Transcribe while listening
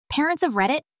Parents of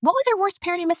Reddit, what was your worst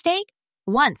parenting mistake?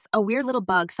 Once, a weird little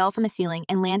bug fell from the ceiling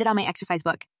and landed on my exercise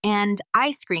book, and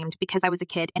I screamed because I was a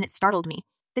kid and it startled me.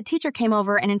 The teacher came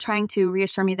over and in trying to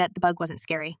reassure me that the bug wasn't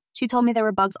scary, she told me there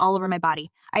were bugs all over my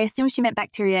body. I assumed she meant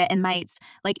bacteria and mites,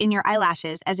 like in your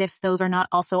eyelashes, as if those are not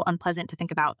also unpleasant to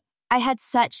think about. I had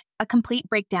such a complete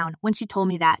breakdown when she told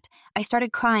me that. I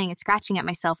started crying and scratching at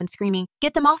myself and screaming,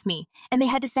 "Get them off me!" And they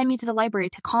had to send me to the library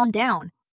to calm down.